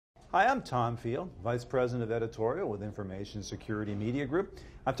Hi, I'm Tom Field, Vice President of Editorial with Information Security Media Group.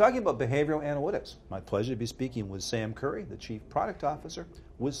 I'm talking about behavioral analytics. My pleasure to be speaking with Sam Curry, the Chief Product Officer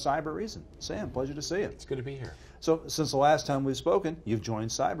with Cybereason. Sam, pleasure to see you. It's good to be here. So, since the last time we've spoken, you've joined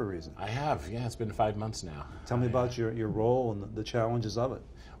Cybereason. I have, yeah. It's been 5 months now. Tell me about your role and the challenges of it.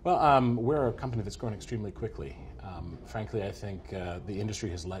 Well, we're a company that's growing extremely quickly. Frankly, I think the industry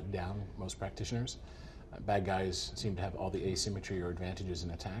has let down most practitioners. Bad guys seem to have all the asymmetry or advantages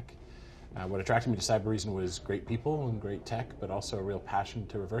in attack. What attracted me to Cybereason was great people and great tech, but also a real passion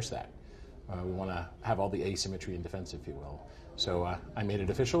to reverse that. We want to have all the asymmetry in defense, if you will. So I made it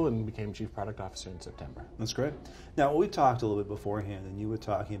official and became Chief Product Officer in September. That's great. Now, we talked a little bit beforehand, and you were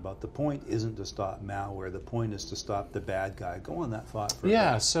talking about the point isn't to stop malware. The point is to stop the bad guy. Go on that thought for a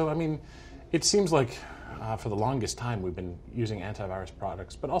bit. So I mean, it seems like for the longest time we've been using antivirus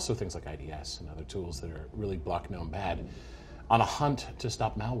products, but also things like IDS and other tools that are really block known bad, on a hunt to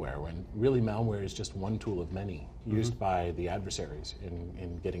stop malware, when really malware is just one tool of many used by the adversaries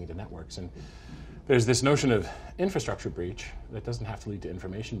in getting into networks. And there's this notion of infrastructure breach that doesn't have to lead to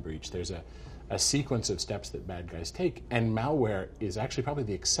information breach. There's a sequence of steps that bad guys take, and malware is actually probably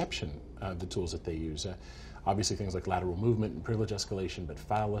the exception of the tools that they use. Obviously things like lateral movement and privilege escalation, but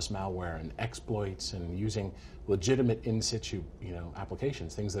fileless malware and exploits and using legitimate in situ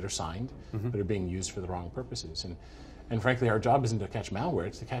applications, things that are signed, that are being used for the wrong purposes. And frankly, our job isn't to catch malware,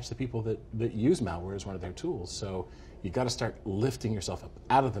 it's to catch the people that use malware as one of their tools. So you've got to start lifting yourself up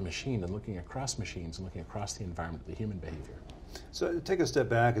out of the machine and looking across machines and looking across the environment, the human behavior. So take a step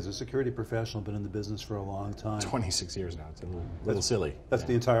back. As a security professional, been in the business for a long time. 26 years now. It's a little silly. That's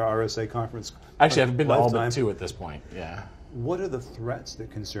the entire RSA Conference. Actually, I've been to all but 2 at this point, yeah. What are the threats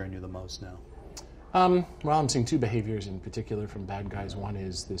that concern you the most now? Well, I'm seeing 2 behaviors in particular from bad guys. One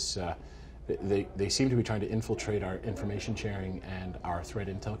is this, they seem to be trying to infiltrate our information sharing and our threat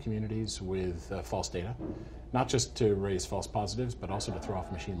intel communities with false data, not just to raise false positives, but also to throw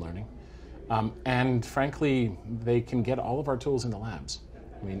off machine learning. And frankly, they can get all of our tools in the labs.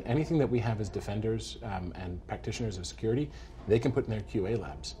 I mean, anything that we have as defenders and practitioners of security, they can put in their QA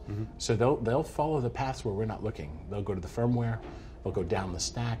labs. So they'll follow the paths where we're not looking. They'll go to the firmware, they'll go down the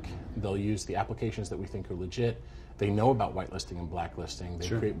stack, they'll use the applications that we think are legit. They know about whitelisting and blacklisting. They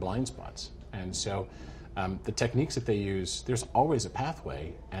create blind spots. And so the techniques that they use, there's always a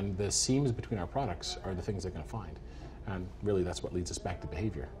pathway, and the seams between our products are the things they're going to find. And really that's what leads us back to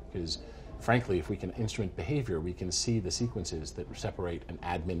behavior, because frankly, if we can instrument behavior, we can see the sequences that separate an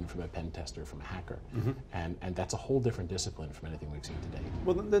admin from a pen tester from a hacker. And that's a whole different discipline from anything we've seen today.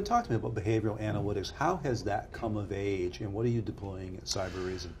 Well, then talk to me about behavioral analytics. How has that come of age, and what are you deploying at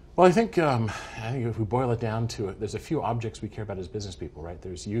Cybereason? Well, I think if we boil it down to it, there's a few objects we care about as business people, right?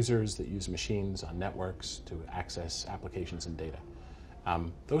 There's users that use machines on networks to access applications and data.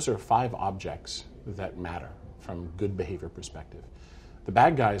 Those are 5 objects that matter from good behavior perspective. The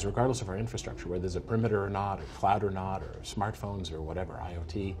bad guys, regardless of our infrastructure, whether there's a perimeter or not, or cloud or not, or smartphones or whatever,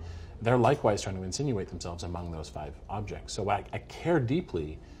 IoT, they're likewise trying to insinuate themselves among those 5 objects. So I care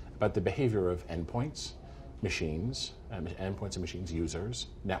deeply about the behavior of endpoints, machines, endpoints and machines, users,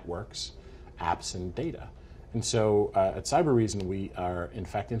 networks, apps, and data. And so at Cybereason, we are in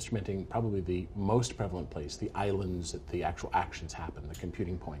fact instrumenting probably the most prevalent place, the islands that the actual actions happen, the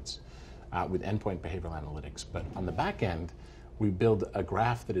computing points, with endpoint behavioral analytics. But on the back end, we build a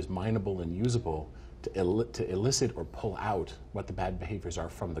graph that is mineable and usable to elicit or pull out what the bad behaviors are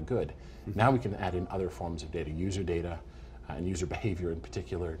from the good. Now we can add in other forms of data, and user behavior in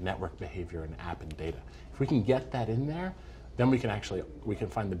particular, network behavior, and app and data. If we can get that in there, then we can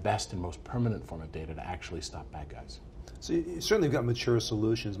find the best and most permanent form of data to actually stop bad guys. So you certainly got mature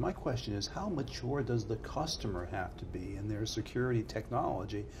solutions. My question is, how mature does the customer have to be in their security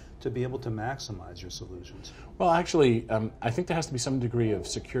technology to be able to maximize your solutions? Well, actually, I think there has to be some degree of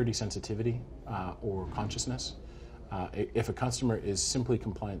security sensitivity or consciousness. If a customer is simply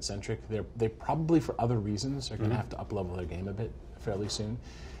compliance-centric, they probably, for other reasons, are going to have to up-level their game a bit fairly soon.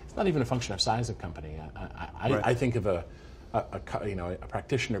 It's not even a function of size of company. I think of a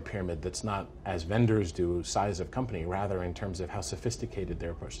practitioner pyramid that's not, as vendors do, size of company, rather in terms of how sophisticated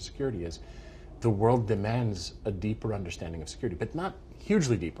their approach to security is. The world demands a deeper understanding of security, but not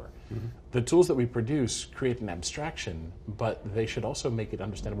hugely deeper. The tools that we produce create an abstraction, but they should also make it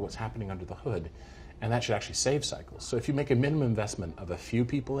understandable what's happening under the hood, and that should actually save cycles. So if you make a minimum investment of a few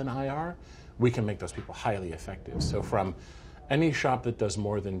people in IR, we can make those people highly effective. So from any shop that does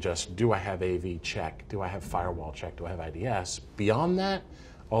more than just, do I have AV? Check. Do I have firewall? Check. Do I have IDS? Beyond that,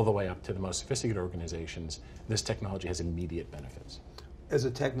 all the way up to the most sophisticated organizations, this technology has immediate benefits. As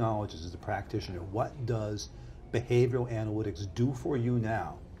a technologist, as a practitioner, what does behavioral analytics do for you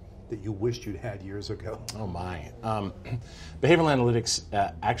now that you wished you'd had years ago? Oh my. Behavioral analytics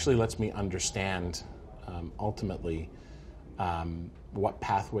actually lets me understand ultimately what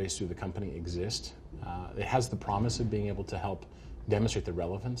pathways through the company exist. It has the promise of being able to help demonstrate the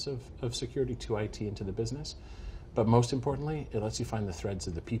relevance of security to IT and to the business. But most importantly, it lets you find the threads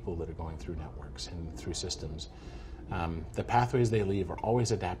of the people that are going through networks and through systems. The pathways they leave are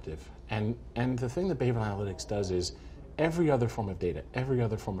always adaptive. And the thing that behavioral analytics does is every other form of data, every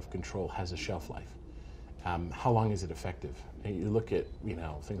other form of control has a shelf life. How long is it effective? And you look at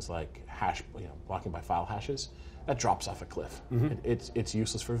things like blocking by file hashes. That drops off a cliff. Mm-hmm. It's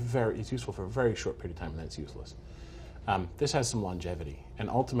useless it's useful for a very short period of time, and then it's useless. This has some longevity, and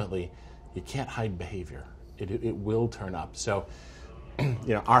ultimately, you can't hide behavior. It will turn up. So,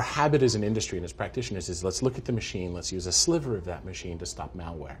 our habit as an industry and as practitioners is let's look at the machine, let's use a sliver of that machine to stop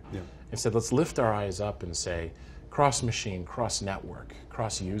malware. Yeah. Instead, let's lift our eyes up and say, cross-machine, cross-network,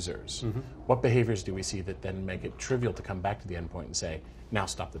 cross-users. Mm-hmm. What behaviors do we see that then make it trivial to come back to the endpoint and say, now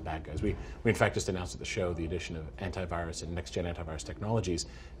stop the bad guys? We in fact just announced at the show the addition of antivirus and next-gen antivirus technologies,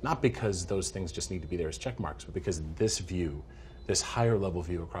 not because those things just need to be there as check marks, but because this view, this higher level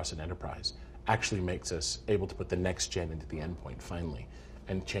view across an enterprise, actually makes us able to put the next gen into the endpoint finally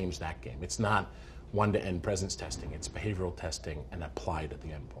and change that game. It's not one-to-end presence testing, it's behavioral testing and applied at the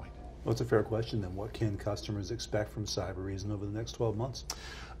endpoint. Well, it's a fair question then. What can customers expect from Cybereason over the next 12 months?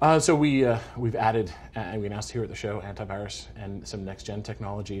 So we've added, and we announced here at the show, antivirus and some next-gen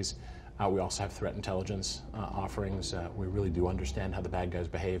technologies. We also have threat intelligence offerings. We really do understand how the bad guys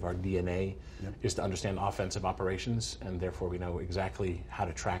behave. Our DNA is to understand offensive operations, and therefore we know exactly how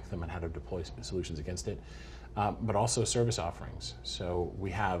to track them and how to deploy solutions against it. But also service offerings. So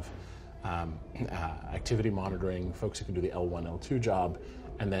we have activity monitoring, folks who can do the L1, L2 job,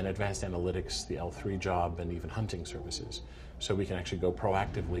 and then advanced analytics, the L3 job, and even hunting services. So we can actually go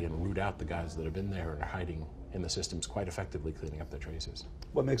proactively and root out the guys that have been there and are hiding in the systems quite effectively, cleaning up their traces.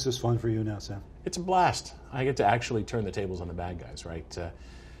 What makes this fun for you now, Sam? It's a blast. I get to actually turn the tables on the bad guys, right?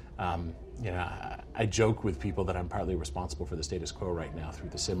 I joke with people that I'm partly responsible for the status quo right now through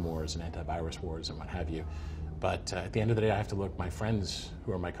the SIM wars and antivirus wars and what have you. But at the end of the day, I have to look my friends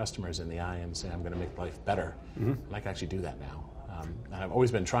who are my customers in the eye and say, I'm going to make life better. Mm-hmm. And I can actually do that now. And I've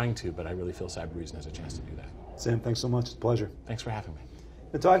always been trying to, but I really feel Cybereason has a chance to do that. Sam, thanks so much. It's a pleasure. Thanks for having me.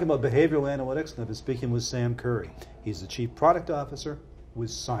 We're talking about behavioral analytics, and I've been speaking with Sam Curry. He's the Chief Product Officer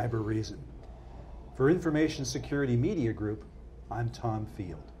with Cybereason. For Information Security Media Group, I'm Tom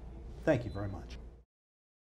Field. Thank you very much.